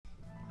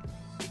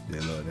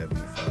Dear Lord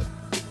Heavenly Father,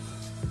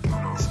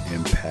 let's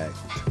impact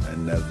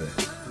another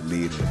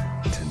leader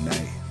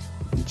tonight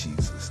in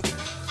Jesus' name.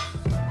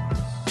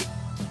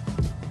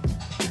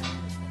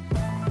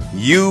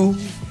 You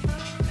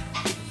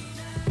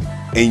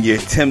and your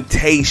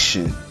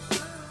temptation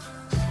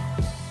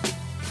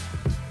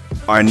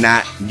are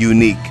not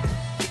unique.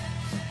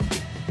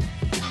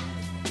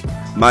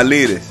 My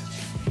leaders,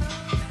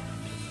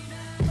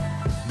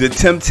 the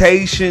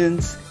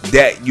temptations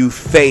that you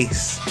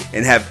face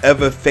and have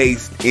ever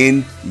faced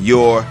in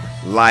your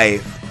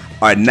life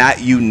are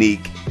not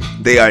unique.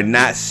 They are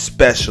not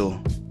special,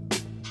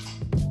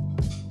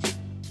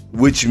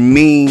 which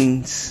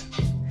means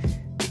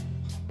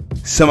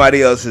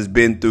somebody else has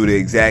been through the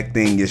exact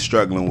thing you're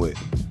struggling with.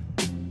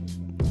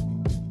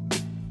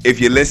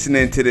 If you're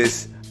listening to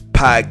this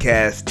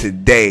podcast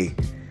today,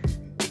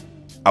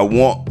 I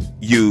want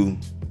you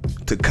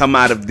to come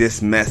out of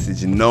this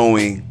message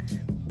knowing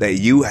that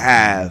you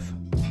have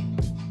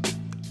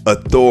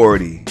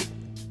authority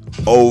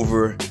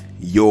over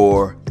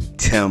your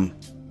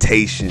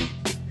temptation.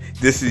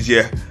 This is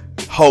your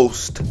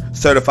host,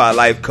 certified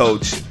life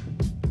coach,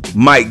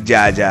 Mike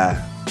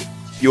Jaja.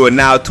 You are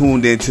now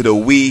tuned into the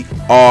We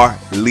Are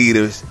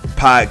Leaders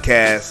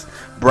podcast,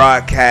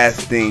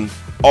 broadcasting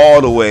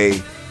all the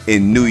way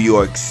in New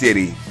York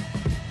City.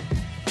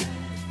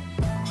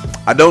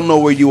 I don't know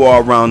where you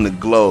are around the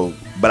globe,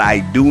 but I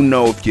do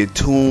know if you're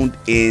tuned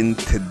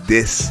into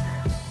this,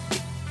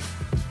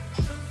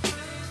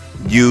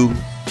 you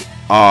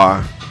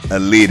are a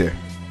leader.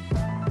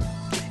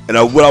 And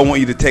what I want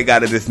you to take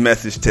out of this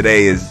message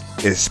today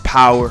is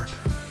power,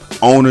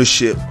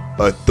 ownership,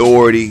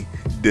 authority,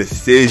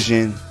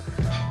 decision,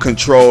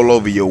 control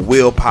over your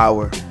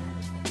willpower.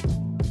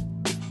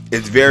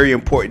 It's very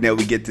important that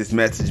we get this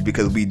message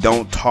because we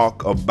don't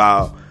talk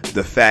about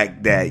the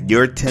fact that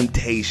your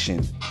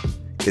temptation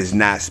is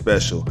not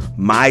special.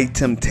 My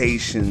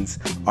temptations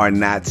are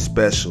not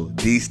special.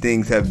 These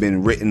things have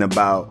been written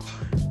about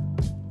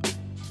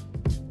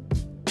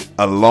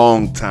a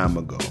long time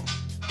ago.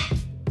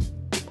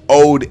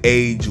 Old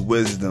age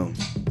wisdom.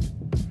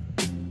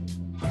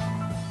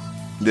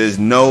 There's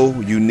no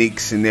unique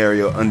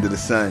scenario under the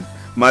sun.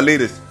 My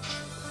leaders,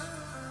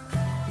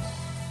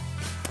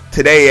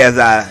 today as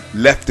I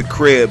left the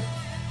crib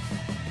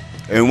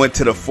and went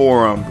to the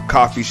Forum, the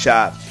coffee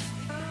shop,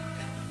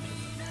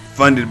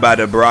 funded by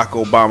the Barack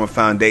Obama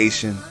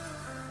Foundation,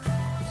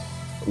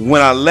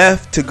 when I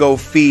left to go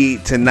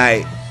feed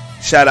tonight,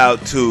 shout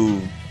out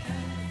to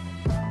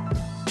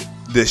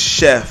the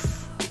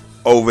chef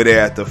over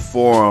there at the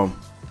Forum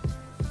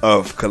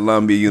of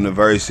Columbia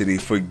University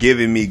for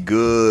giving me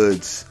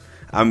goods.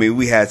 I mean,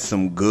 we had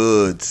some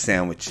good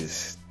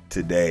sandwiches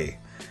today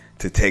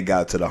to take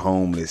out to the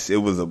homeless. It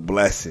was a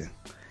blessing.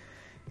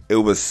 It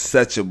was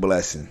such a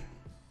blessing.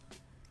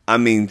 I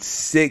mean,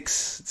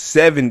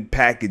 7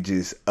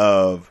 packages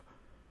of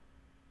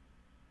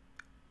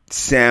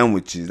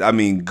sandwiches. I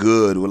mean,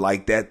 good with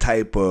like that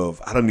type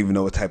of, I don't even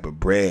know what type of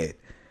bread.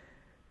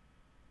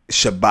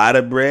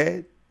 Ciabatta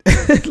bread?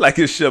 Like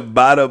a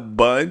ciabatta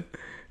bun?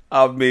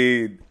 I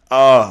mean,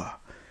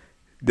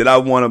 did I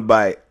want to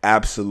bite?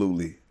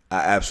 Absolutely. I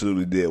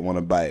absolutely did want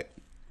to bite.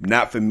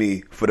 Not for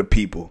me, for the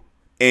people.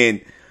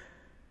 And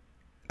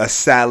a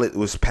salad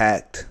was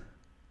packed.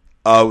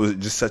 It was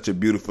just such a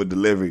beautiful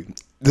delivery.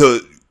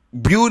 The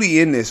beauty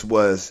in this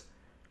was,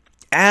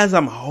 as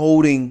I'm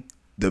holding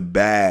the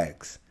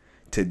bags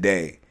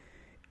today,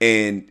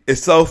 and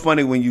it's so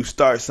funny when you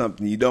start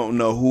something, you don't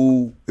know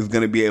who is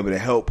going to be able to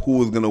help,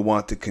 who is going to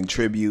want to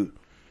contribute.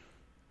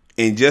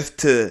 And just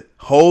to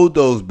hold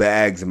those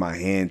bags in my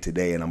hand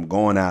today, and I'm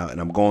going out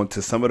and I'm going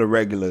to some of the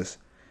regulars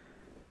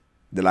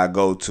that I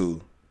go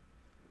to,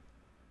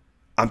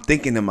 I'm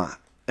thinking in my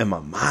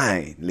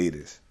mind,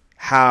 leaders,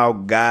 how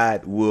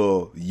God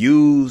will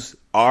use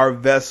our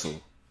vessel,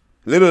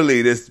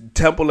 literally this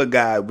temple of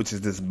God, which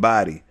is this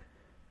body,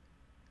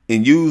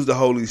 and use the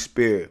Holy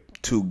Spirit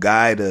to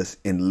guide us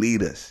and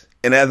lead us.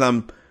 And as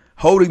I'm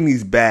holding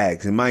these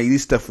bags, and mind you,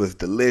 this stuff was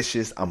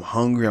delicious. I'm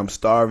hungry, I'm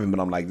starving, but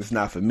I'm like, this is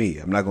not for me.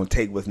 I'm not going to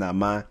take what's not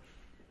mine.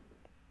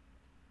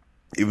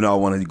 Even though I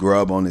want to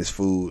grub on this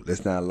food,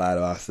 let's not lie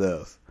to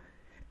ourselves.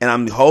 And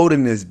I'm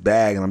holding this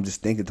bag, and I'm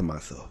just thinking to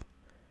myself,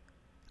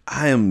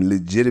 I am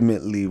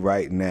legitimately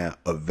right now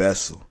a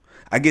vessel.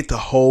 I get to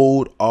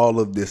hold all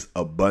of this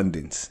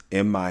abundance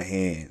in my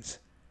hands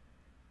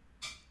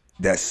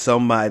that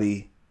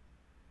somebody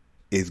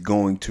is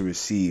going to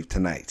receive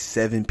tonight.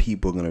 7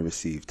 people are going to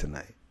receive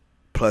tonight,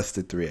 plus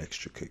the 3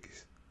 extra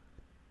cookies.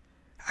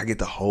 I get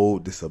to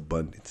hold this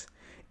abundance.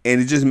 And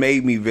it just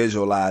made me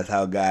visualize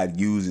how God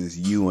uses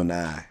you and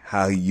I,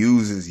 how he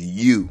uses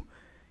you.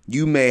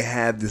 You may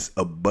have this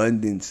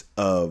abundance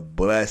of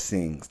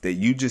blessings that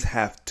you just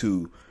have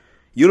to,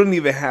 you don't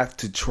even have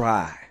to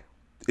try.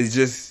 It's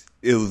just,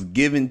 it was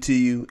given to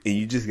you and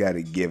you just got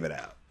to give it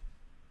out.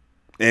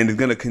 And it's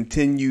going to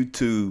continue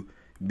to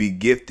be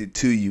gifted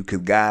to you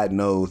because God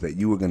knows that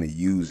you are going to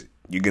use it.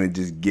 You're going to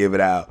just give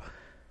it out.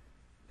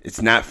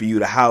 It's not for you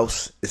to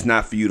house. It's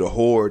not for you to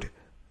hoard.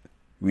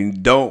 We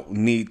don't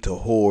need to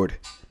hoard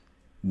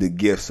the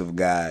gifts of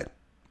God.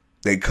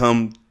 They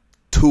come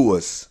to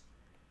us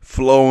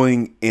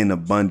flowing in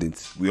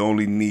abundance. We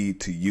only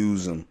need to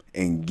use them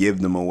and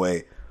give them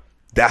away.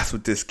 That's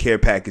what this care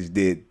package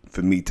did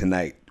for me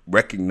tonight.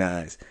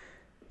 Recognize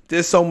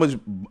there's so much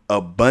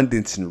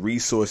abundance and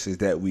resources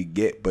that we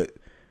get, but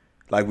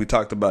like we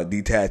talked about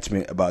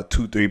detachment about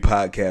 2-3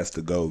 podcasts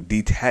ago,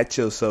 detach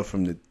yourself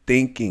from the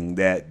thinking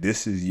that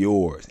this is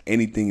yours.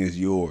 Anything is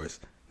yours.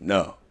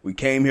 No, we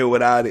came here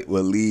without it.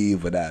 We'll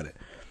leave without it.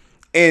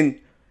 And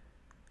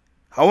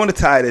I want to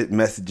tie that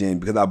message in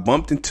because I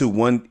bumped into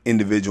one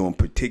individual in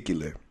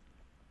particular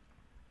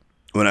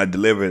when I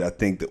delivered, I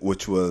think,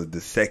 which was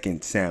the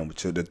second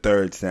sandwich or the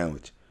third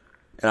sandwich.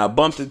 And I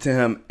bumped into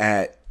him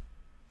at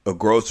a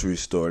grocery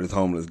store, this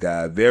homeless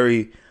guy,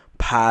 very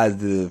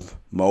positive,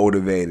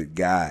 motivated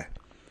guy.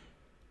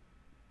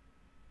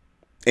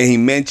 And he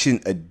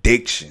mentioned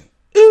addiction.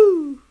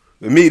 Ooh.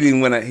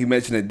 Immediately when he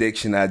mentioned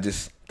addiction, I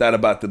just thought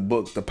about the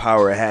book, The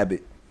Power of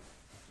Habit.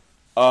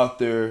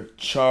 Author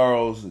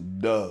Charles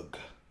Duhigg.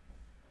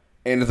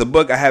 And it's a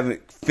book I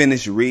haven't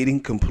finished reading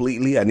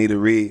completely. I need to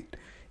read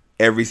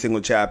every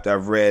single chapter.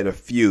 I've read a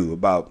few,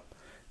 about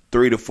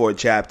 3 to 4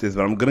 chapters,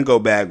 but I'm going to go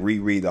back,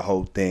 reread the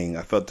whole thing.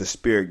 I felt the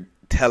Spirit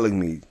telling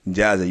me,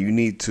 Jazza, you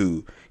need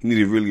to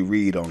really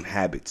read on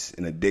habits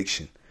and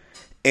addiction.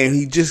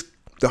 And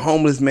the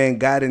homeless man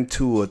got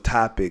into a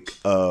topic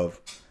of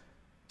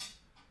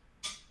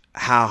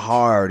how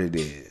hard it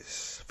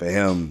is for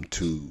him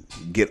to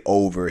get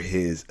over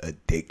his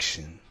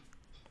addiction.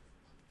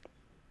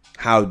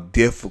 How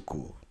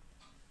difficult.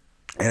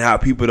 And how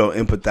people don't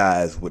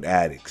empathize with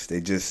addicts.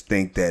 They just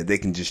think that they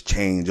can just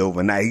change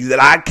overnight. He said,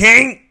 I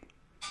can't.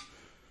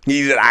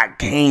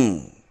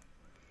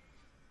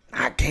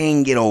 I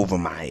can't get over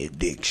my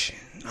addiction.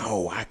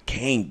 No, I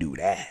can't do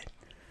that.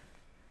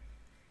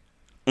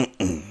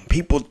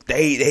 People,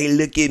 they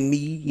look at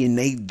me and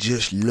they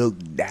just look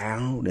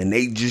down and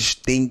they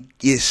just think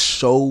it's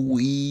so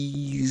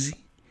easy.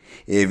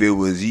 If it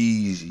was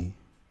easy,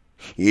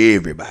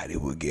 everybody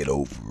would get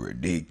over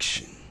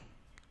addiction.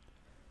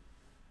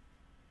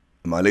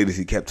 My ladies,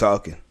 he kept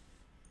talking.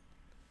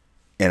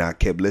 And I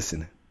kept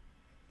listening.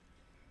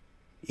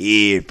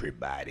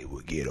 Everybody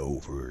would get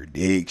over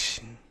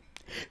addiction.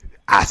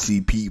 I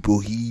see people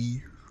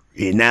here,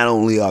 and not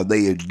only are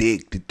they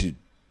addicted to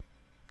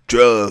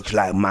drugs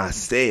like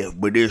myself,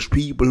 but there's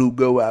people who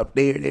go out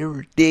there, they're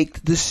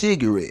addicted to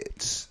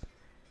cigarettes.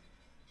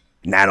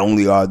 Not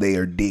only are they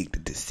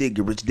addicted to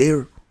cigarettes,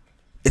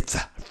 it's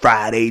a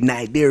Friday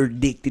night, they're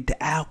addicted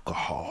to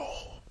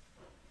alcohol.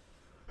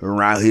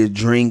 Around here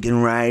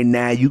drinking right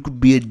now, you could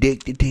be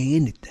addicted to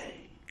anything.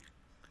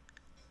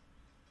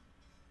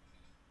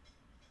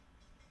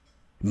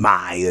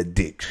 My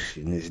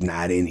addiction is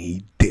not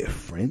any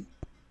different.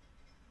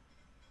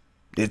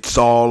 It's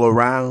all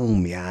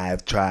around me. I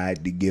have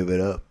tried to give it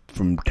up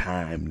from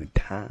time to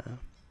time.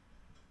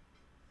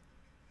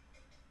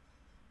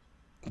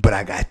 But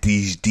I got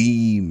these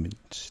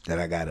demons that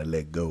I gotta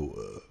let go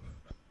of.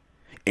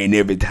 And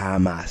every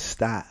time I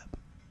stop,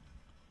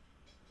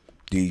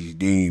 these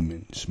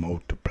demons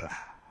multiply.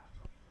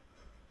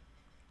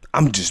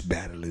 I'm just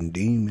battling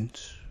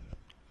demons.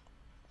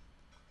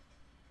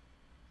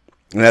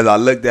 And as I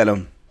looked at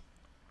him,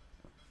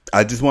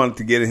 I just wanted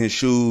to get in his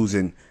shoes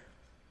and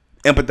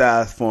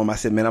empathize for him. I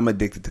said, man, I'm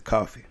addicted to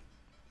coffee.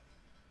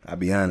 I'll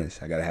be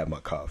honest, I gotta have my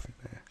coffee,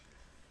 man.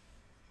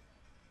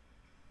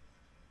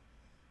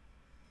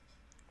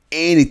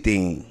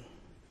 Anything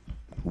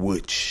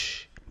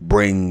which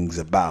brings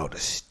about a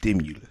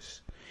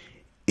stimulus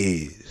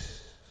is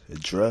a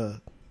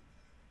drug.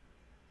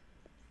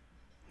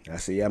 I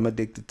said, yeah, I'm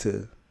addicted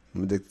to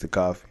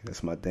coffee.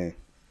 That's my thing.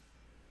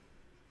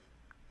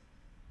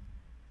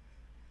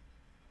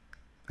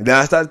 And then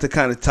I started to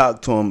kind of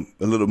talk to him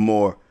a little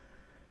more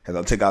as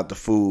I took out the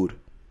food.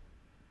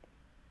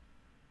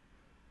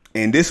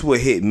 And this would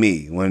hit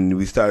me when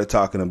we started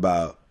talking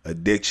about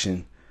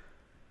addiction.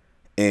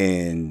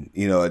 And,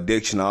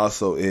 addiction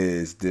also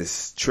is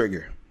this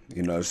trigger.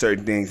 If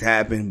certain things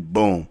happen,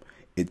 boom,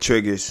 it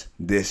triggers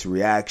this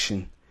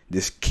reaction,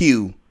 this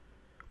cue,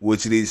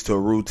 which leads to a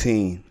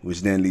routine,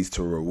 which then leads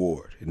to a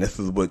reward. And this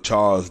is what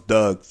Charles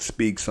Duhigg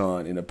speaks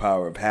on in The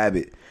Power of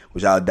Habit,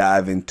 which I'll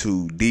dive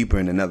into deeper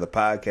in another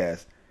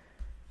podcast.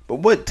 But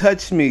what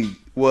touched me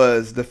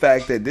was the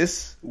fact that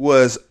this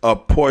was a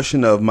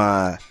portion of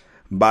my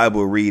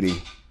Bible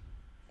reading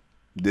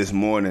this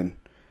morning.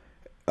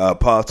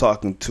 Paul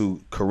talking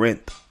to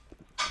Corinth,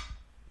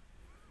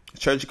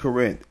 Church of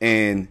Corinth.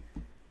 And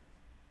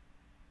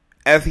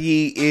as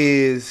he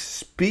is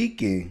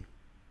speaking,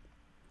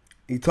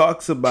 he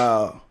talks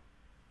about,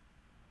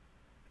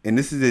 and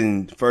this is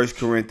in 1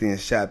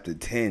 Corinthians chapter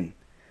 10,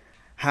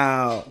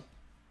 how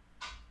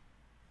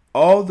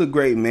all the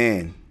great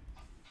men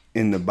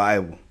in the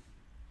Bible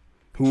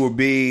who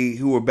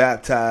were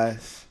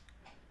baptized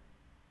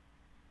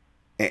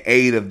and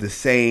ate of the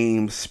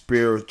same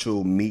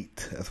spiritual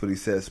meat, that's what he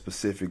says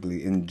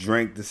specifically, and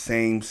drank the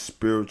same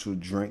spiritual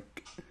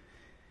drink.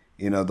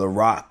 The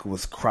rock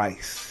was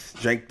Christ.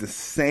 Drank the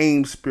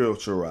same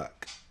spiritual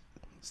rock.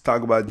 Let's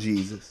talk about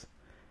Jesus.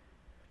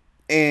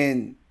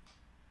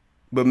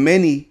 But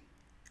many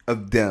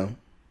of them,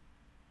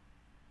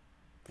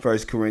 1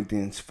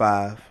 Corinthians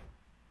 5,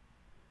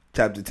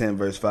 chapter 10,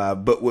 verse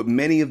 5, but with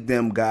many of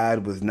them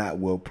God was not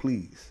well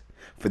pleased,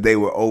 for they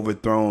were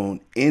overthrown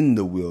in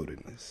the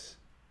wilderness.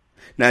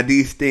 Now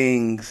these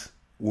things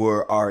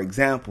were our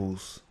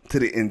examples, to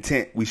the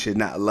intent we should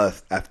not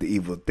lust after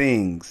evil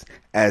things,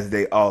 as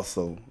they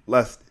also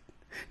lusted.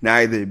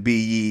 Neither be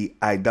ye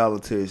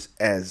idolaters,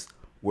 as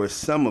were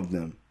some of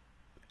them,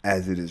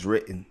 as it is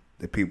written,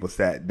 the people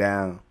sat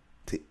down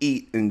to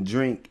eat and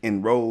drink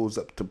and rose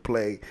up to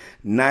play.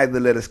 Neither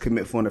let us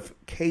commit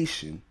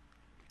fornication,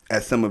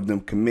 as some of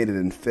them committed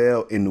and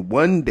fell in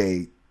one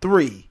day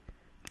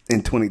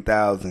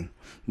 320,000.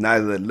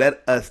 Neither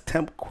let us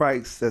tempt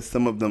Christ, as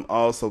some of them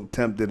also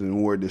tempted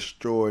and were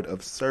destroyed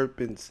of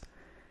serpents.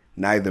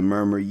 Neither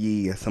murmur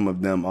ye, as some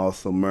of them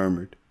also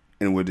murmured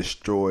and were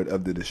destroyed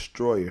of the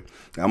destroyer.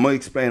 Now, I'm going to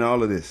explain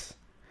all of this.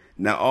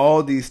 Now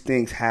all these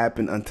things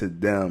happen unto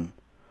them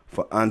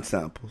for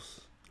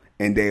unsamples,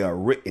 and they are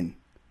written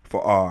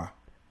for our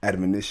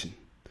admonition,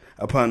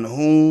 upon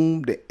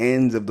whom the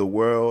ends of the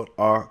world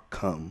are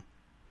come.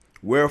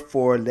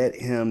 Wherefore let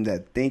him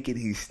that thinketh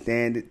he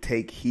standeth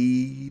take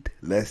heed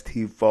lest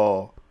he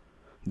fall.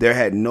 There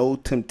had no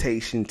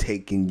temptation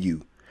taken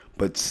you,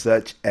 but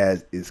such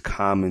as is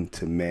common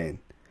to men.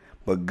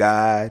 But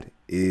God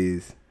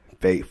is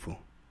faithful,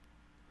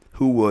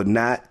 who will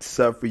not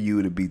suffer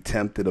you to be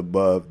tempted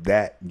above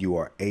that you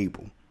are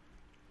able,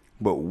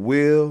 but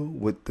will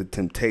with the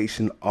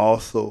temptation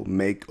also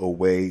make a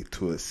way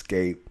to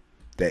escape,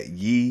 that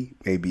ye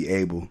may be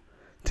able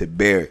to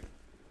bear it.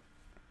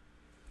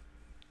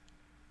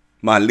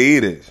 My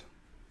leaders,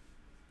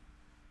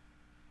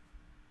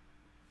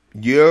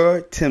 your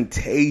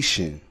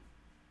temptation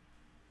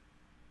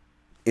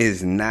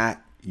is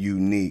not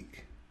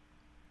unique.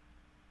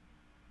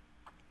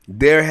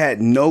 There had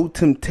no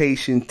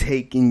temptation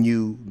taken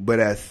you, but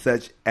as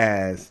such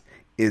as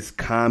is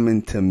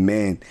common to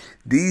men.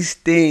 These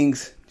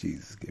things,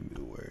 Jesus, give me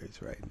the words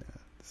right now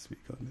to speak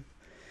on this.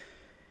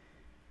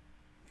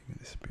 Give me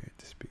the spirit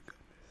to speak on this.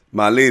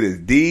 My leaders,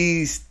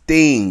 these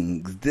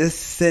things, this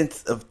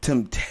sense of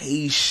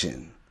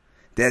temptation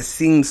that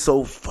seems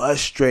so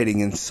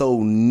frustrating and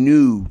so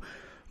new,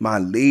 my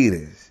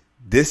leaders,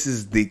 this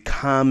is the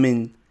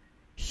common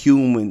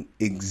human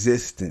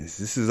existence.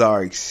 This is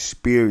our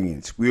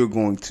experience. We are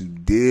going to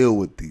deal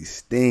with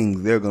these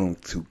things. They're going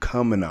to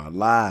come in our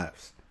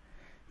lives.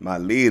 My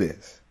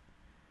leaders,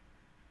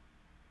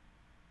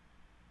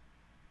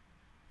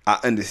 I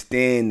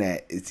understand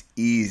that it's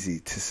easy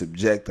to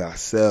subject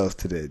ourselves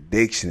to the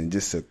addiction and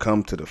just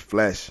succumb to the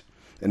flesh.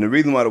 And the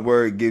reason why the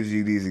word gives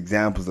you these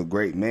examples of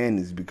great men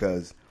is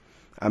because,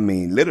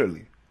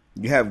 literally,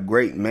 you have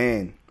great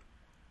men,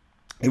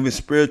 even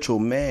spiritual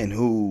men,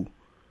 who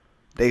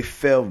they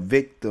fell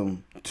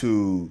victim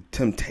to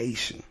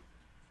temptation.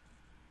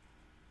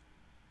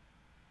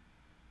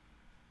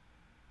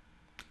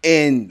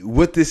 And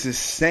what this is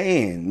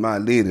saying, my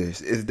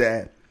leaders, is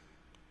that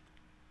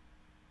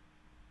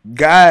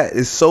God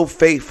is so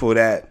faithful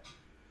that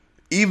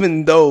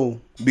even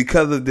though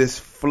because of this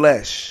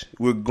flesh,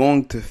 we're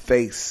going to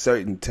face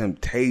certain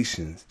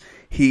temptations,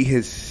 He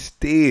has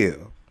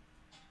still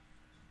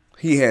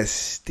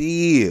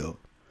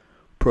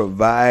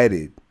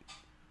provided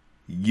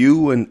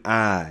you and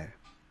I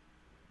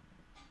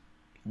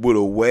with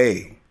a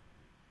way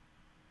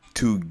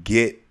to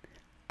get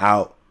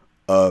out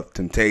of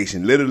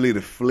temptation, literally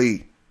to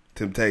flee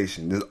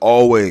temptation. There's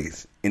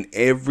always, in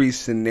every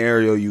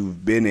scenario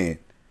you've been in,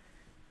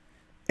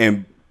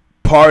 and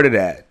part of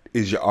that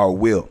is our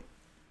will.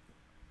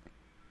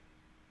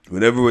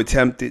 Whenever we're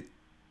tempted,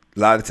 a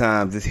lot of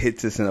times this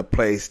hits us in a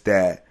place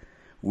that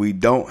we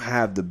don't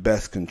have the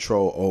best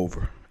control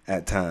over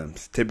at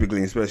times.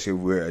 Typically, especially if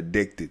we're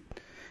addicted,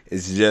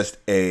 it's just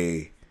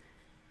a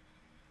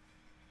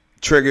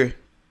trigger,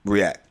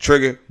 react,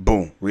 trigger,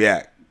 boom,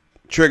 react,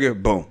 trigger,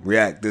 boom,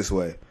 react this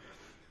way.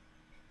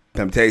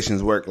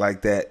 Temptations work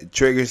like that. It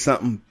triggers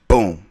something,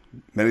 boom.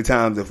 Many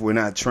times if we're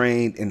not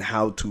trained in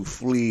how to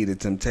flee the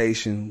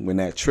temptation, when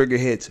that trigger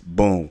hits,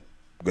 boom,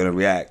 I'm going to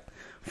react.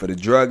 For the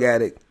drug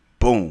addict,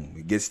 boom,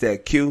 it gets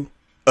that cue.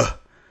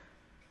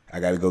 I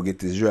got to go get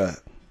this drug.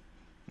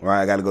 All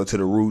right, I got to go to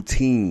the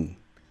routine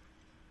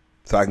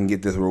so I can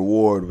get this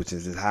reward, which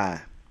is this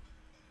high.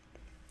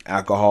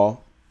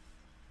 Alcohol,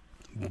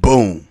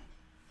 boom.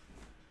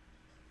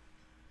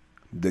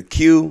 The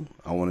cue,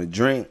 I want to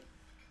drink.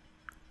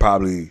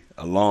 Probably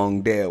a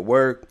long day at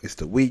work. It's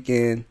the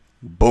weekend.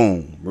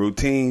 Boom.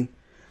 Routine.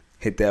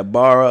 Hit that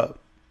bar up.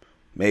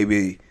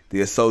 Maybe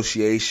the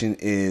association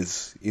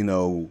is,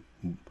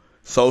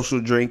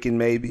 social drinking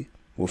maybe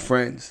with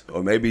friends.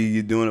 Or maybe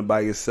you're doing it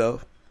by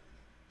yourself.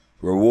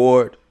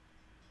 Reward.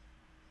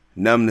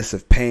 Numbness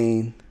of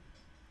pain.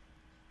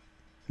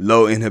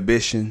 Low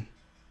inhibition.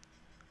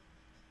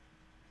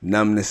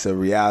 Numbness of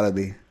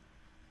reality.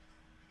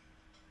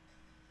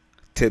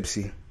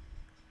 Tipsy.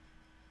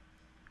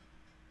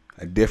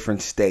 a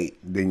different state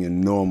than your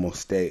normal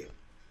state.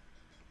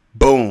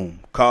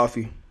 Boom,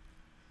 coffee.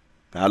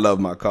 I love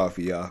my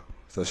coffee, y'all.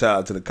 So shout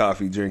out to the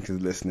coffee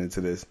drinkers listening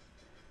to this.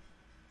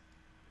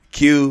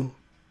 Q,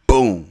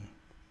 boom.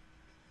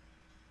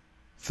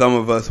 Some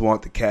of us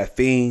want the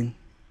caffeine.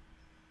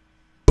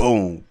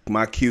 Boom.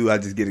 My Q, I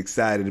just get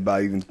excited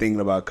about even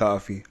thinking about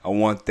coffee. I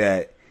want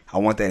that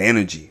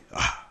energy.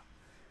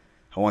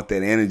 I want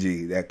that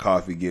energy that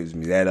coffee gives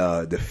me.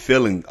 That the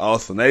feeling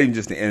also. Not even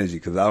just the energy,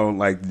 because I don't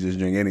like to just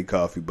drink any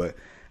coffee, but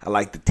I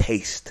like the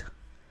taste.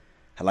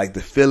 I like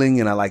the feeling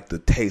and I like the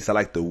taste. I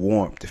like the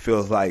warmth. It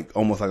feels like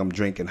almost like I'm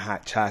drinking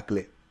hot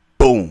chocolate.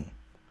 Boom.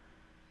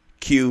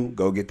 Q,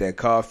 go get that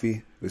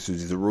coffee. This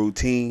is just a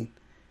routine.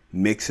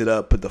 Mix it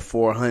up. Put the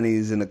 4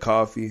 honeys in the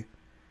coffee.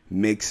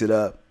 Mix it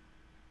up.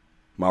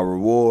 My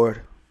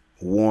reward,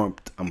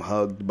 warmth. I'm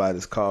hugged by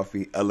this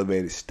coffee.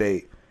 Elevated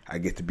state. I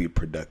get to be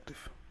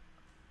productive.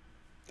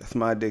 That's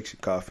my addiction,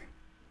 coffee.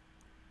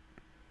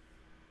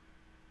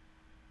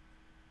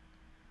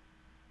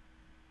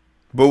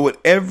 But with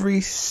every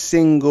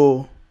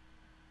single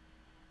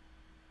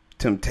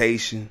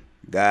temptation,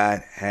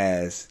 God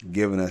has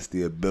given us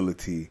the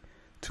ability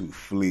to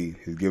flee.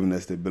 He's given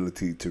us the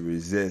ability to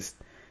resist,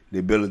 the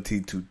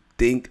ability to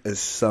think of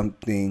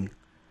something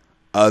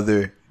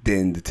other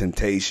than the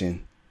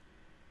temptation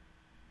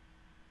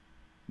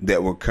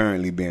that we're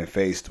currently being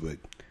faced with.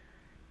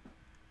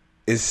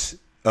 It's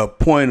a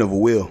point of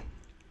will.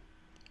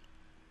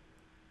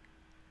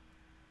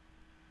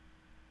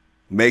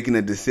 Making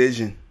a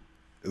decision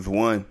is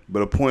one,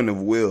 but a point of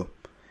will.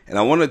 And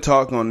I want to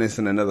talk on this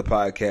in another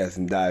podcast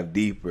and dive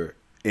deeper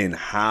in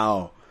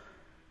how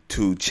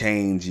to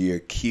change your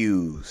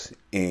cues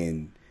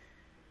and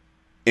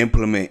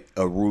implement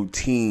a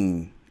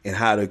routine and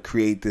how to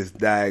create this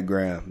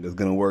diagram that's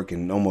going to work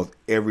in almost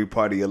every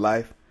part of your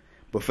life.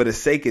 But for the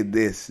sake of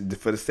this,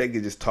 for the sake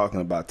of just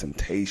talking about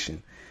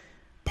temptation,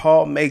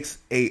 Paul makes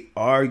a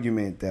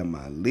argument that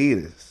my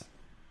leaders,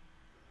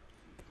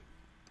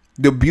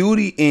 the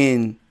beauty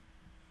in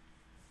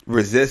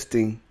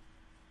resisting,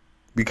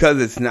 because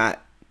it's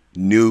not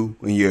new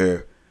and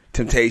your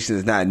temptation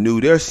is not new.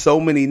 There's so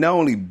many, not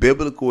only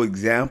biblical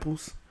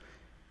examples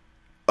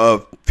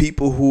of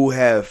people who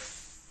have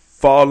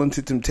fallen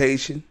to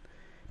temptation,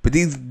 but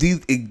these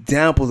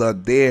examples are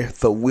there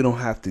so we don't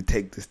have to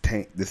take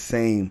the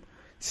same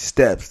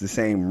steps, the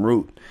same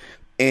route.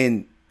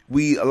 And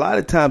we, a lot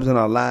of times in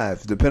our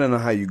lives, depending on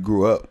how you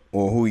grew up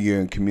or who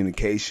you're in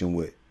communication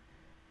with,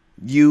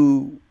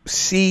 you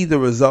see the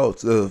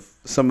results of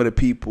some of the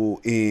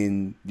people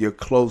in your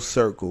close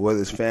circle,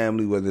 whether it's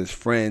family, whether it's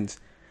friends,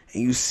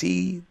 and you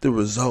see the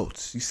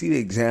results. You see the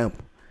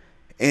example.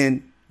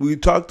 And we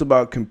talked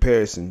about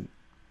comparison.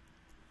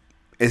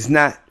 It's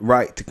not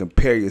right to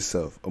compare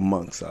yourself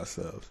amongst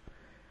ourselves.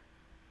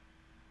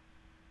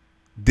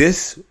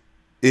 This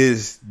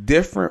is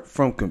different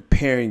from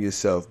comparing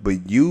yourself,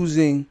 but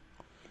using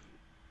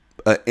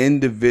an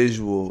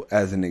individual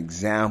as an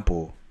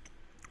example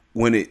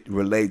when it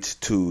relates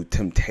to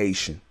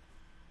temptation,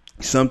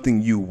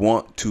 something you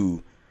want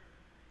to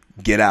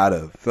get out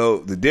of. So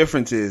the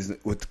difference is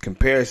with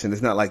comparison,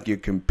 it's not like you're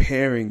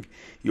comparing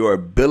your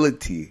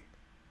ability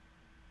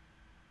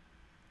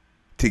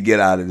to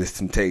get out of this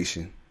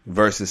temptation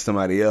versus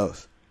somebody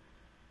else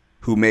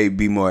who may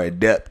be more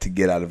adept to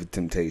get out of a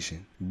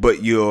temptation,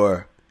 but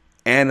you're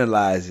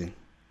analyzing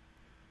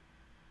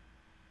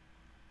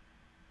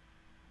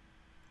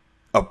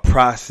a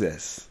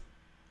process.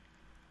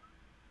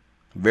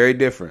 Very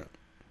different.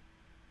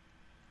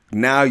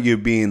 Now you're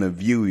being a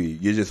viewer.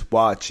 You're just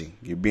watching.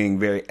 You're being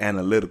very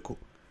analytical.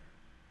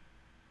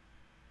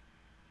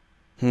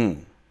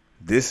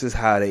 This is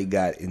how they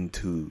got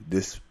into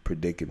this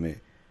predicament,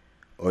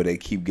 or they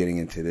keep getting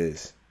into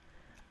this.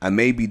 I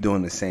may be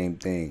doing the same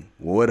thing.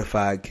 Well, what if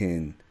I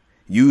can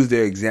use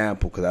their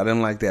example, because I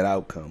didn't like that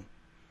outcome,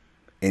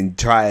 and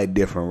try a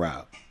different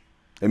route?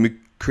 Let me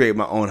create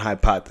my own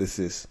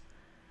hypothesis,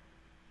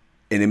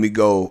 and let me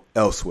go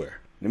elsewhere.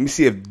 Let me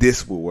see if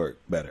this will work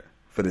better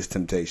for this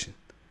temptation.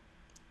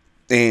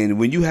 And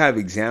when you have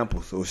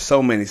examples, or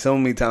so many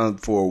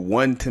times for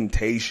one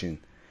temptation,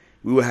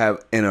 we will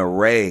have an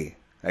array.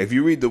 Like if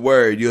you read the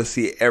word, you'll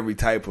see every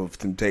type of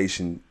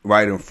temptation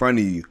right in front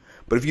of you.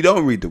 But if you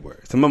don't read the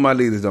word, some of my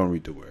leaders don't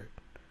read the word,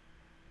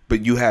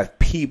 but you have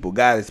people,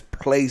 God has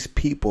placed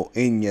people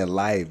in your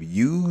life.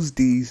 Use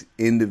these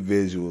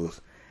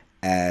individuals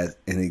as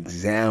an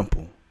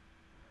example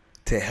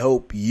to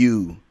help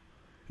you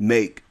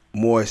make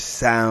more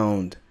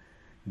sound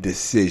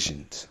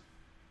decisions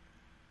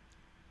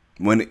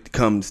when it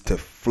comes to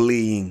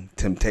fleeing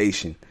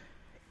temptation.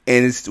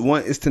 And it's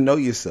to know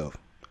yourself.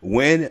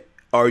 When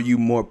are you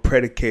more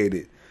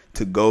predicated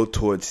to go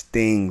towards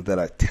things that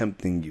are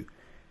tempting you?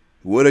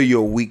 What are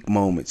your weak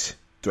moments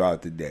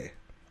throughout the day?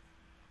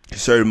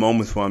 Certain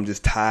moments where I'm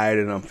just tired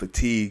and I'm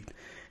fatigued,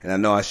 and I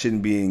know I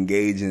shouldn't be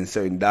engaging in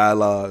certain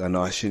dialogue. I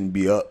know I shouldn't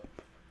be up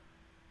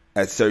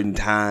at certain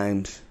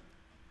times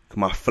because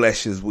my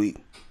flesh is weak.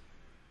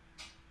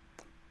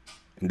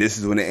 And this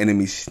is when the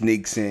enemy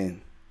sneaks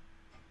in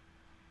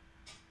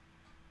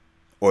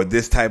or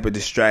this type of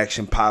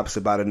distraction pops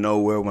up out of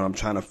nowhere when I'm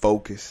trying to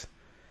focus.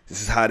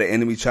 This is how the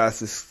enemy tries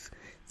to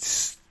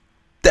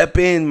step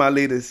in, my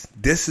leaders.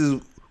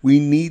 We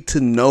need to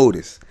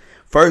notice,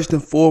 first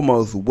and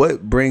foremost,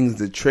 what brings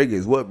the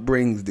triggers, what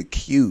brings the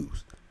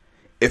cues.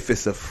 If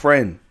it's a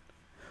friend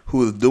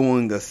who is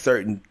doing a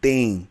certain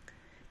thing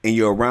and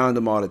you're around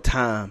them all the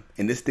time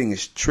and this thing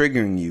is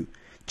triggering you,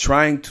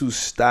 trying to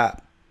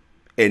stop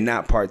and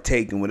not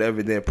partake in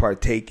whatever they're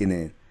partaking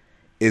in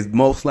is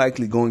most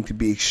likely going to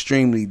be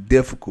extremely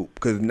difficult,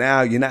 because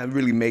now you're not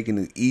really making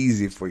it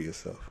easy for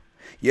yourself.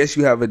 Yes,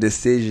 you have a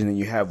decision and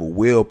you have a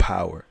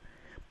willpower,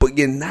 but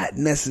you're not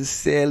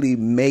necessarily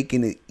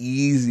making it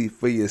easy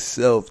for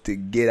yourself to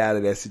get out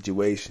of that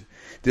situation.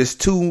 There's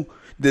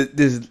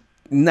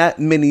not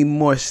many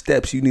more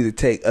steps you need to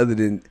take other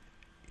than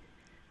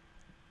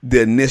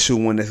the initial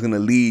one that's going to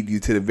lead you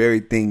to the very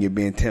thing you're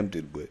being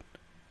tempted with.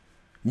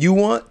 You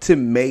want to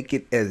make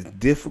it as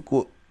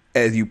difficult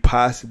as you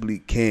possibly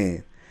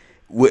can,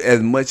 with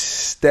as much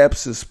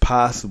steps as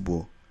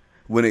possible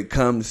when it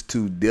comes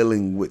to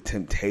dealing with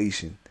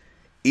temptation.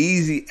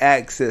 Easy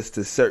access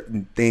to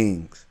certain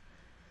things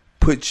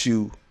puts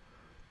you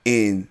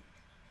in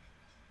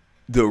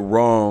the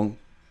wrong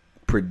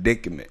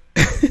predicament.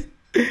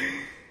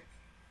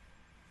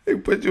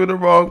 It puts you in the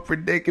wrong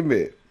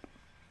predicament.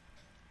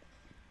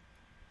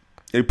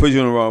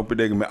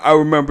 I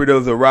remember there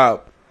was a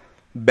route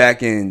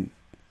back in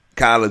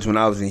college when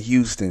I was in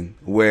Houston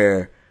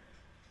where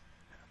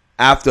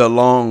after a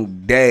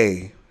long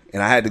day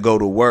and I had to go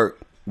to work,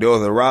 there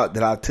was a route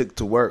that I took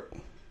to work,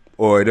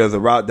 or there was a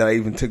route that I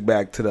even took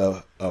back to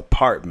the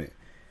apartment.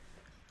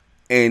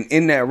 And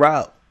in that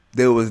route,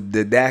 there was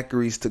the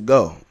daiquiris to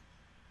go.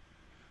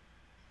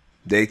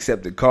 They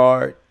accepted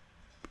card,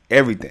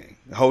 everything,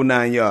 the whole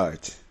 9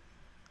 yards.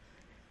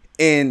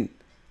 And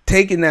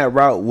taking that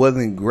route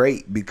wasn't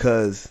great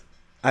because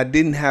I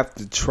didn't have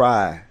to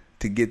try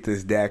to get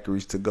this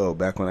daiquiris to go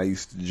back when I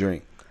used to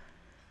drink.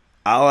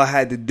 All I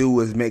had to do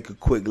was make a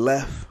quick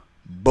left.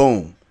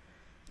 Boom.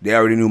 They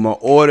already knew my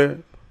order,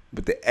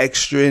 but the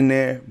extra in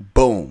there,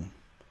 boom.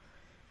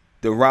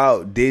 The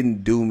route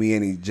didn't do me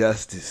any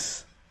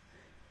justice,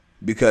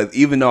 because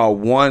even though I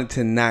wanted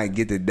to not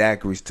get the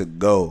daiquiris to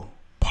go,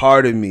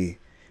 part of me,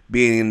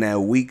 being in that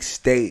weak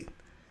state,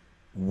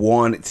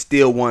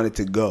 still wanted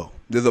to go.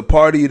 There's a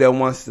part of you that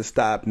wants to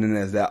stop, and then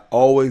there's that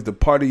always the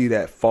part of you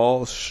that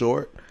falls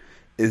short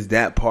is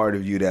that part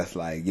of you that's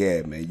like,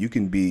 yeah, man, you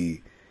can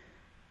be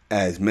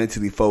as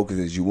mentally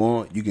focused as you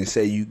want. You can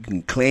say, you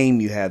can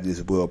claim you have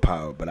this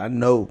willpower, but I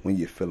know when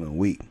you're feeling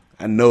weak.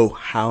 I know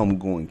how I'm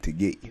going to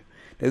get you.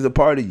 There's a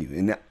part of you,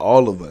 and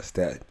all of us,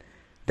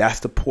 that's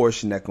the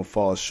portion that can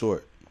fall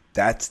short.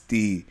 That's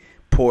the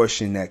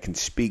portion that can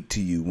speak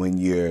to you when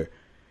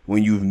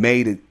you've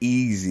made it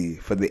easy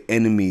for the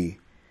enemy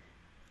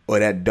or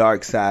that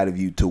dark side of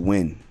you to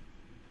win.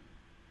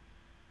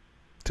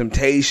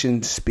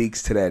 Temptation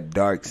speaks to that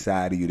dark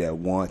side of you that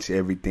wants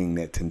everything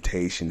that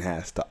temptation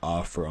has to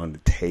offer on the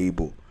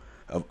table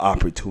of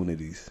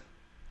opportunities.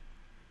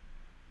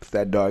 It's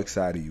that dark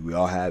side of you. We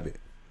all have it.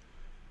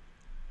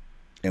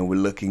 And we're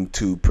looking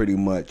to pretty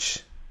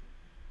much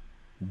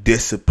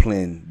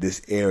discipline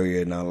this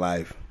area in our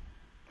life.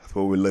 That's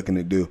what we're looking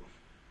to do.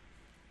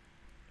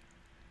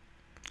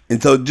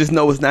 And so just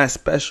know it's not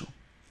special.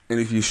 And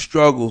if you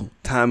struggle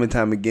time and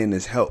time again,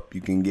 there's help you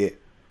can get.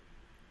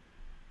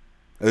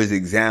 There's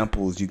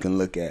examples you can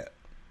look at.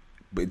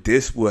 But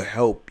this will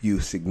help you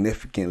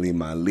significantly,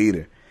 my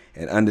leader,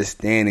 in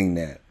understanding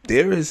that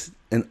there is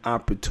an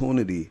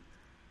opportunity,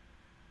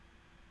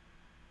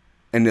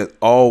 and there's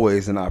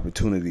always an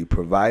opportunity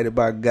provided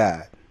by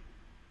God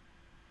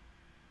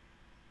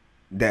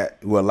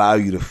that will allow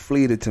you to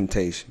flee the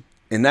temptation.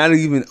 And not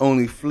even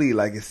only flee,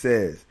 like it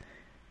says,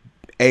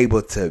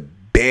 able to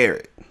bear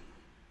it.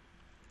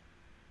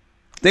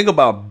 Think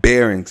about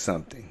bearing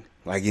something,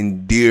 like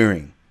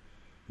enduring.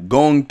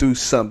 Going through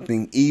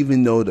something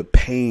even though the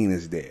pain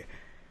is there.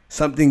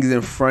 Something is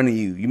in front of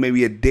you. You may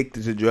be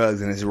addicted to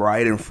drugs and it's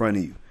right in front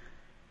of you.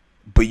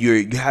 But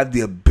you have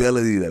the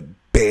ability to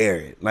bear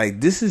it.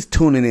 Like, this is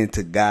tuning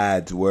into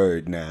God's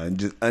word now and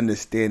just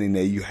understanding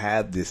that you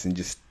have this and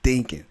just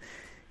thinking,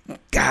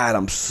 God,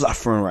 I'm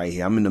suffering right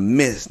here. I'm in the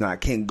midst. Now I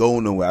can't go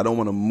nowhere. I don't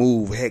want to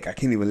move. Heck, I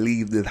can't even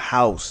leave this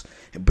house.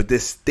 But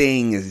this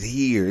thing is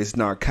here. It's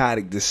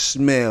narcotic. This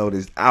smell,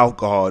 this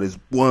alcohol, this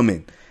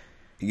woman.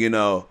 You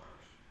know,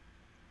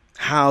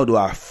 how do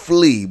I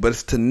flee? But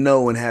it's to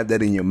know and have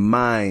that in your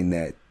mind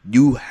that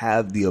you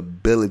have the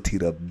ability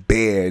to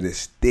bear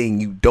this thing.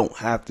 You don't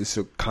have to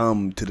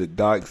succumb to the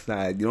dark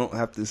side. You don't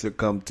have to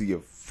succumb to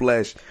your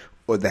flesh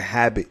or the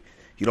habit.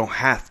 You don't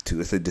have to.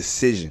 It's a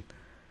decision.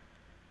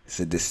 It's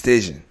a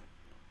decision.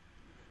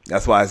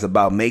 That's why it's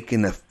about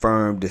making a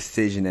firm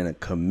decision and a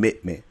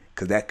commitment,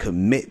 because that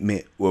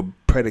commitment will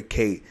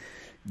predicate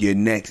your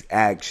next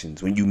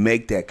actions. When you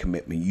make that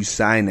commitment, you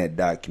sign that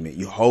document,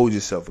 you hold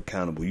yourself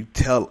accountable, you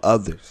tell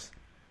others.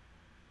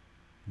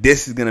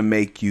 This is going to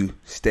make you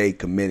stay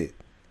committed,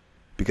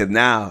 because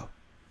now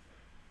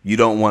you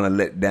don't want to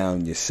let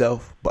down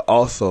yourself, but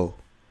also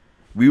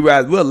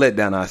We'll let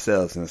down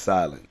ourselves in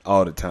silence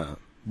all the time,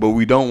 but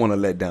we don't want to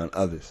let down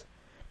others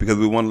because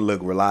we want to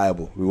look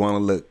reliable. We want to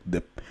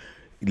look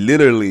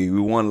literally. We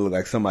want to look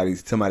like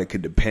somebody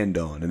could depend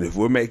on. And if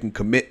we're making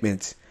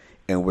commitments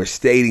and we're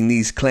stating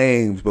these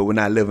claims, but we're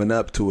not living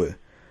up to it,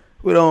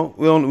 we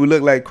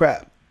look like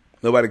crap.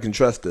 Nobody can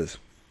trust us.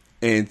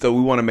 And so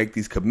we want to make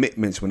these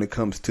commitments when it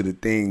comes to the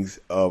things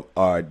of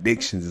our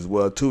addictions as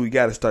well, too. We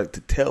got to start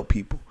to tell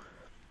people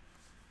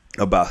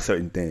about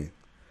certain things.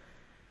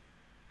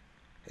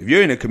 If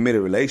you're in a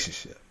committed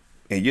relationship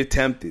and you're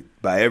tempted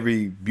by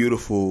every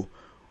beautiful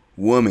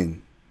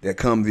woman that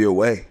comes your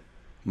way,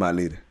 my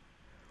leader,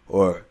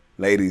 or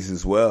ladies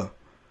as well,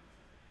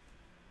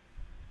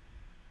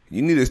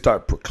 you need to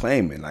start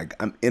proclaiming, like,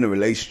 I'm in a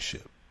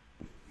relationship.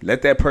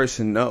 Let that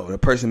person know. The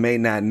person may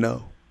not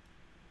know.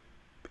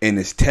 And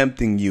it's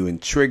tempting you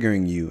and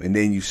triggering you, and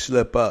then you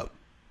slip up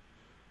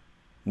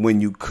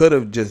when you could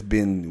have just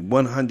been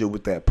 100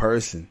 with that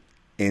person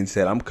and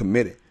said, I'm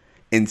committed,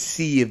 and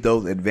see if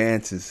those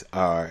advances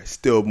are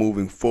still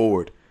moving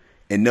forward,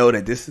 and know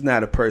that this is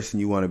not a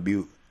person you want to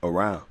be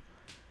around.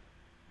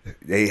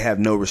 They have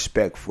no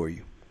respect for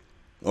you.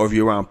 Or if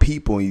you're around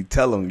people and you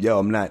tell them, yo,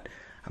 I'm not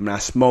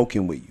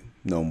smoking with you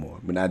no more.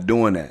 We're not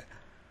doing that.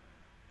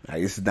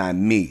 Like, this is not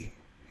me.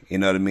 You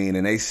know what I mean?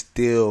 And they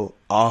still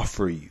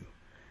offer you.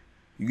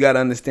 You got to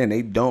understand,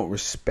 they don't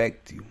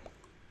respect you.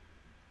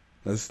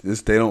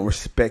 They don't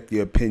respect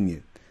your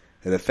opinion.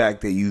 And the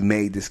fact that you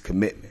made this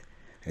commitment.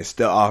 They're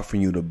still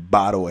offering you the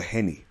bottle of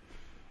Henny.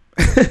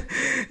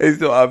 They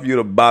still offer you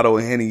the bottle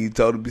of Henny you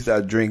told them to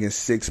start drinking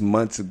 6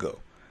 months ago.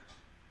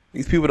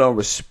 These people don't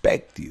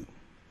respect you.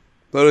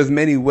 So there's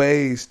many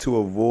ways to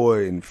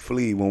avoid and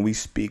flee when we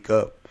speak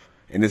up.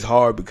 And it's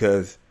hard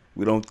because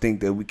we don't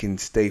think that we can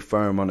stay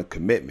firm on a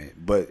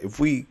commitment. But if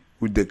we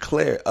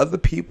declare, other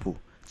people,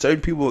 certain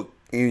people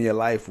in your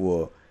life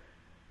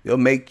they'll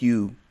make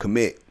you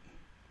commit.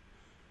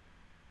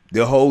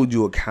 They'll hold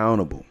you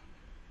accountable.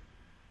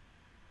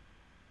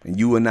 And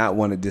you will not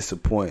want to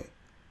disappoint.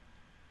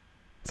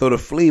 So to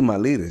flee, my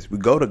leaders, we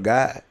go to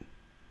God.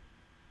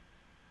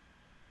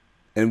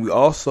 And we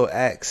also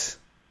ask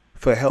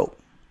for help.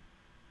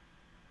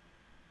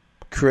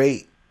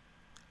 Create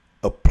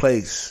a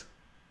place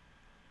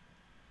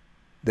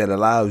that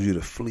allows you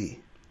to flee.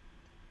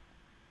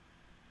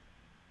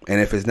 And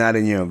if it's not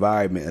in your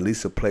environment, at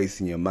least a place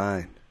in your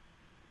mind.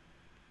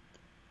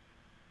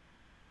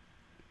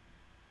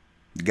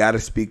 You got to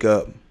speak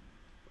up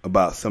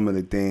about some of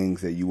the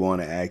things that you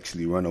want to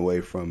actually run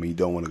away from and you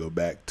don't want to go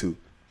back to.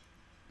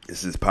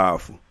 This is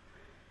powerful.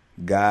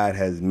 God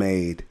has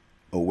made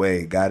a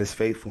way. God is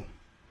faithful.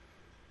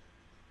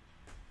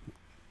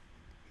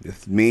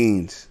 This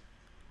means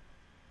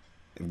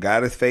if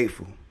God is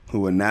faithful,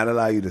 who will not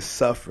allow you to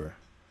suffer,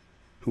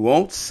 who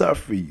won't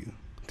suffer you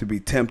to be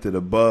tempted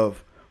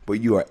above what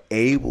you are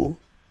able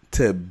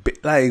to be.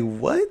 Like,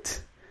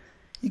 what?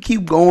 You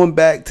keep going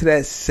back to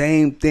that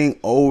same thing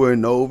over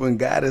and over, and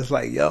God is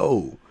like,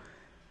 yo,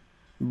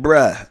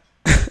 bruh,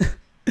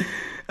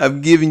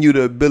 I'm giving you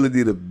the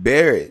ability to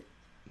bear it.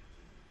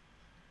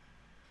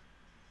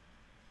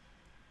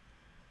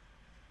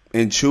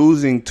 And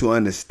choosing to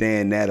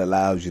understand that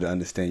allows you to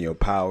understand your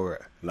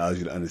power, allows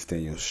you to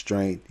understand your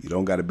strength. You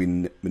don't got to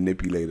be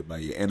manipulated by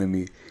your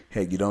enemy.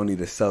 Heck, you don't need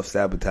to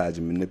self-sabotage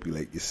and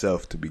manipulate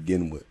yourself to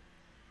begin with.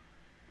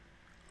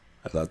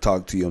 As I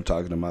talk to you, I'm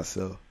talking to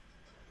myself.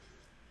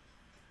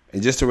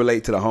 And just to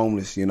relate to the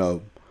homeless,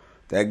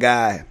 that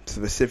guy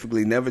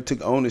specifically never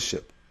took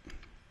ownership.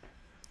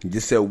 He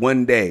just said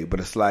one day, but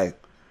it's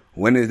like,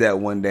 when is that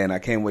one day? And I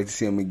can't wait to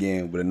see him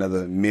again with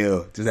another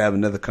meal, just have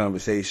another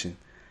conversation.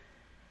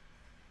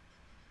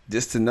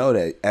 Just to know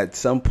that at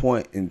some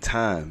point in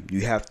time,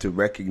 you have to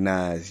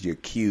recognize your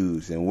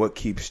cues and what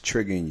keeps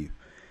triggering you.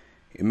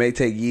 It may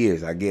take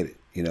years, I get it.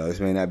 This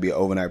may not be an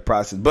overnight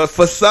process, but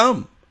for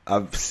some,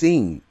 I've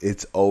seen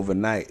it's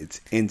overnight.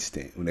 It's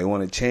instant. When they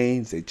want to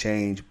change, they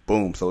change.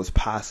 Boom. So it's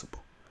possible.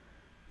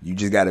 You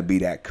just got to be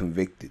that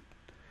convicted.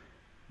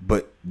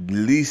 But at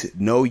least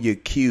know your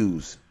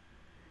cues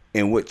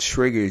and what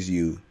triggers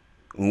you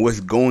and what's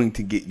going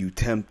to get you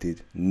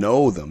tempted.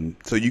 Know them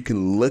so you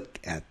can look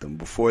at them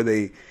before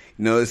they,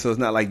 so it's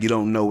not like you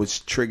don't know what's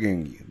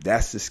triggering you.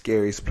 That's the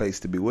scariest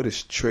place to be. What is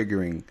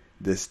triggering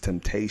this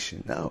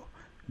temptation? No.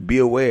 Be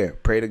aware.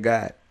 Pray to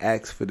God.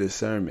 Ask for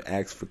discernment.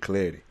 Ask for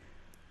clarity.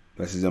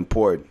 This is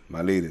important,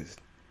 my leaders.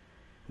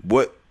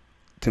 What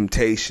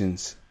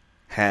temptations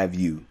have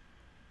you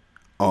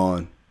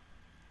on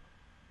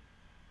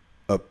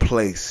a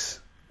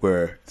place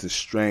where it's a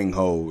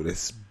stranglehold,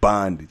 it's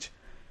bondage?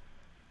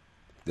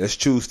 Let's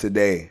choose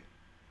today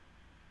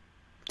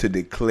to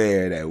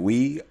declare that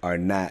we are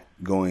not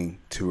going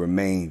to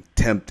remain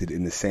tempted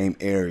in the same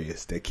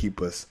areas that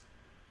keep us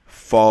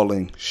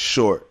falling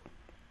short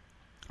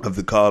of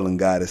the calling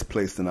God has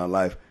placed in our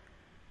life.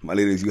 My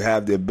leaders, you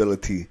have the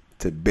ability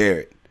to bear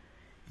it.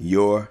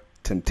 Your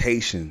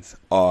temptations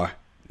are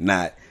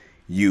not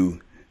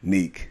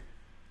unique.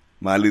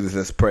 My leaders,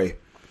 let's pray.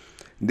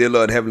 Dear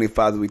Lord, Heavenly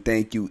Father, we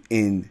thank you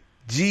in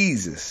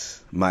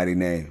Jesus' mighty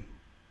name.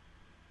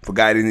 for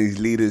guiding these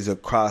leaders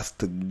across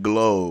the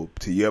globe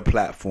to your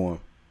platform,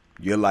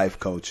 your life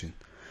coaching,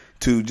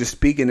 to just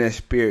speak in their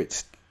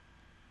spirits.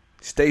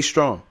 Stay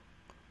strong.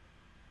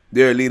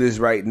 There are leaders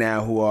right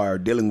now who are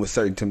dealing with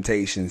certain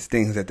temptations,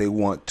 things that they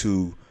want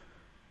to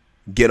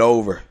get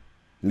over,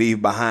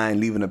 leave behind,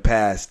 leave in the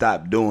past,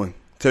 stop doing.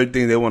 Certain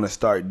things they want to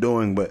start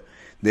doing, but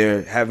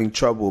they're having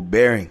trouble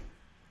bearing.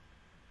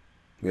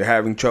 They're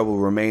having trouble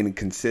remaining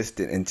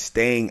consistent and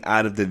staying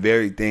out of the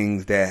very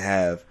things that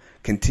have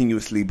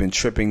continuously been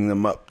tripping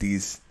them up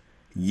these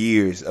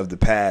years of the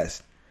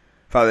past.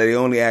 Father, they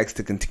only ask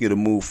to continue to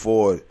move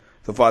forward.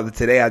 So, Father,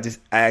 today I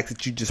ask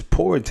that you just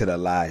pour into their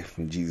life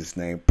in Jesus'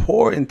 name.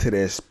 Pour into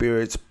their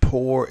spirits,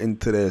 pour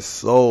into their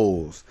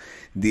souls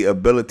the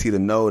ability to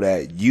know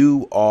that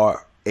you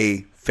are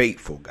a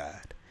faithful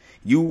God.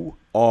 You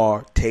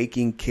are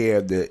taking care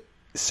of the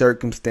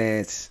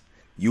circumstance.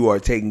 You are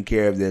taking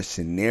care of their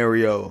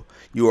scenario.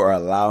 You are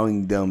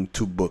allowing them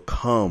to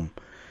become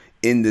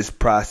in this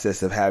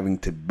process of having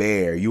to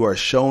bear. You are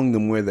showing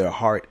them where their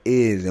heart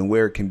is and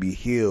where it can be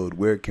healed,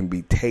 where it can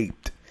be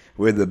taped,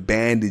 where the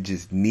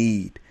bandages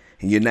need.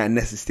 And you're not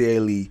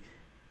necessarily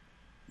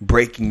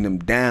breaking them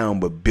down,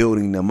 but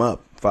building them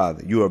up,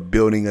 Father. You are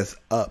building us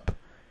up.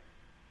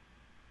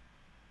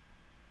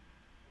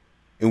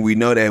 And we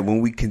know that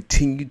when we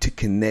continue to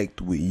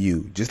connect with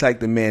you, just like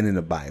the man in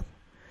the Bible,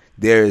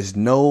 there is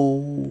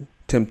no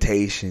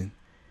temptation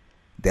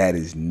that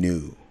is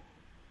new,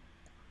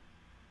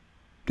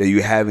 that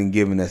you haven't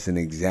given us an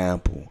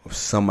example of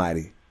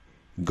somebody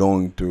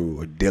going through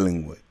or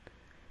dealing with.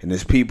 And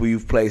there's people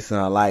you've placed in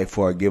our life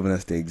who are giving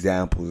us the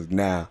examples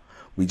now.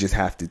 We just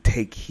have to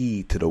take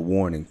heed to the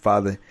warning.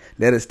 Father,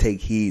 let us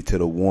take heed to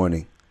the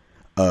warning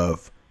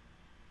of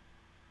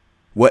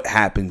what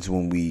happens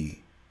when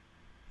we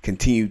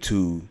continue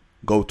to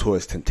go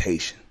towards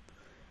temptation.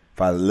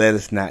 Father, let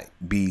us not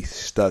be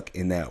stuck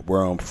in that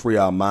realm. Free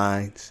our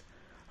minds.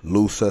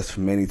 Loose us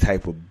from any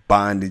type of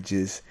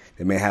bondages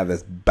that may have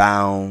us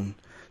bound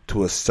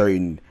to a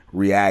certain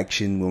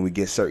reaction when we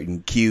get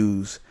certain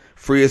cues.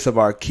 Free us of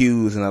our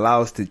cues and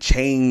allow us to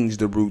change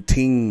the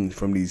routine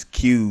from these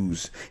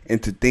cues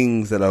into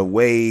things that are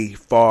way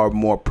far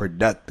more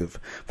productive.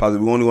 Father,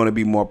 we only want to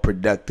be more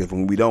productive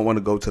and we don't want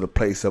to go to the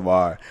place of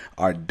our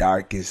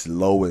darkest,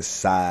 lowest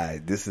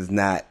side. This is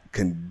not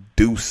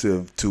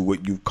conducive to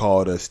what you've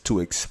called us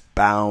to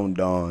expound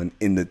on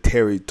in the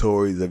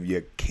territories of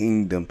your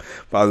kingdom.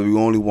 Father, we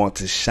only want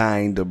to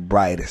shine the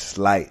brightest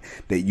light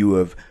that you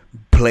have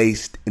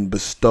placed and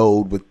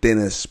bestowed within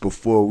us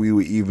before we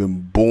were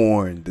even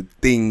born, the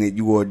thing that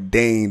you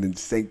ordained and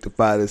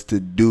sanctified us to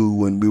do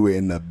when we were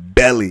in the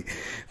belly.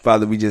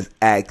 Father, we just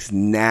ask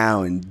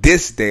now in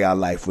this day our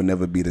life will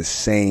never be the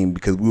same,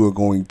 because we were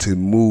going to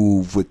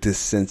move with this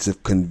sense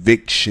of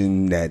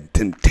conviction that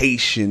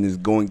temptation is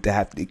going to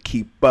have to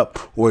keep up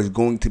or is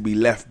going to be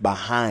left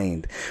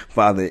behind.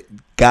 Father,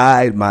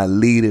 guide my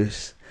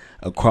leaders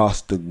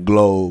across the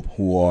globe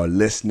who are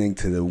listening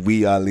to the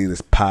We Are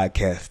Leaders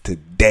podcast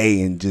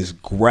today, and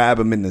just grab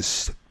them in the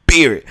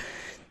spirit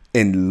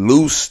and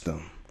loose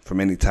them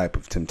from any type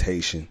of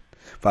temptation.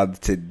 Father,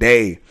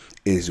 today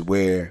is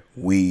where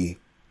we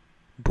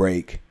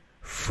break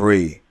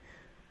free.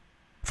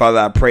 Father,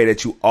 I pray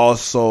that you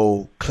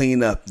also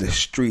clean up the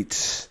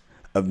streets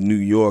of New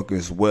York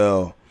as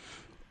well.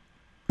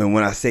 And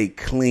when I say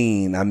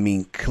clean, I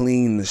mean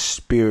clean the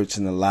spirits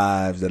and the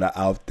lives that are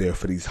out there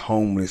for these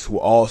homeless who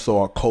also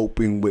are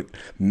coping with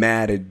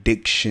mad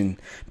addiction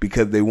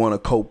because they want to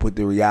cope with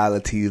the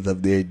realities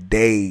of their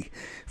day,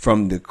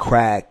 from the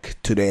crack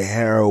to the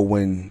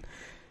heroin,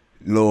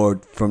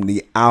 Lord, from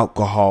the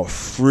alcohol.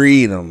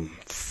 Freedom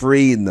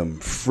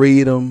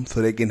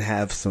so they can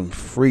have some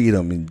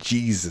freedom in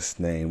Jesus'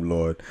 name,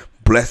 Lord.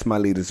 Bless my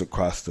leaders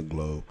across the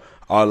globe.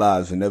 Our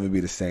lives will never be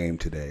the same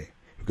today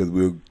because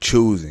we're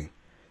choosing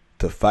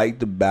to fight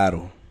the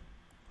battle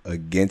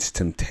against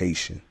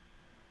temptation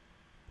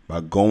by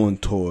going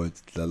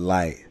towards the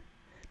light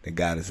that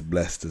God has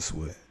blessed us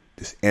with.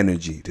 This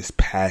energy, this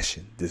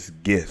passion, this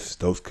gifts,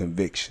 those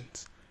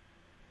convictions.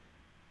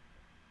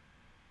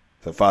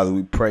 So, Father,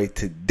 we pray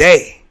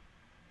today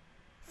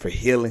for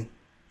healing,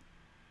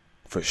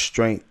 for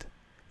strength,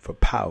 for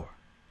power.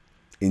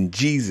 In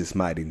Jesus'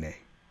 mighty name.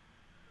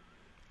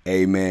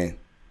 Amen.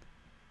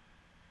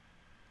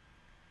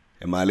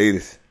 And my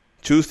leaders,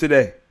 choose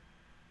today.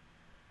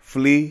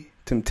 Flee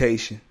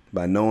temptation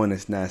by knowing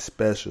it's not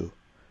special,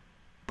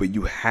 but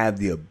you have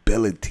the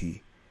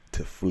ability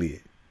to flee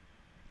it.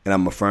 And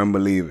I'm a firm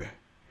believer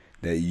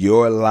that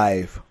your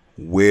life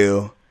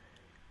will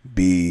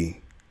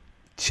be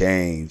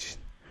changed.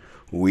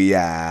 We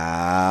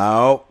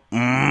out.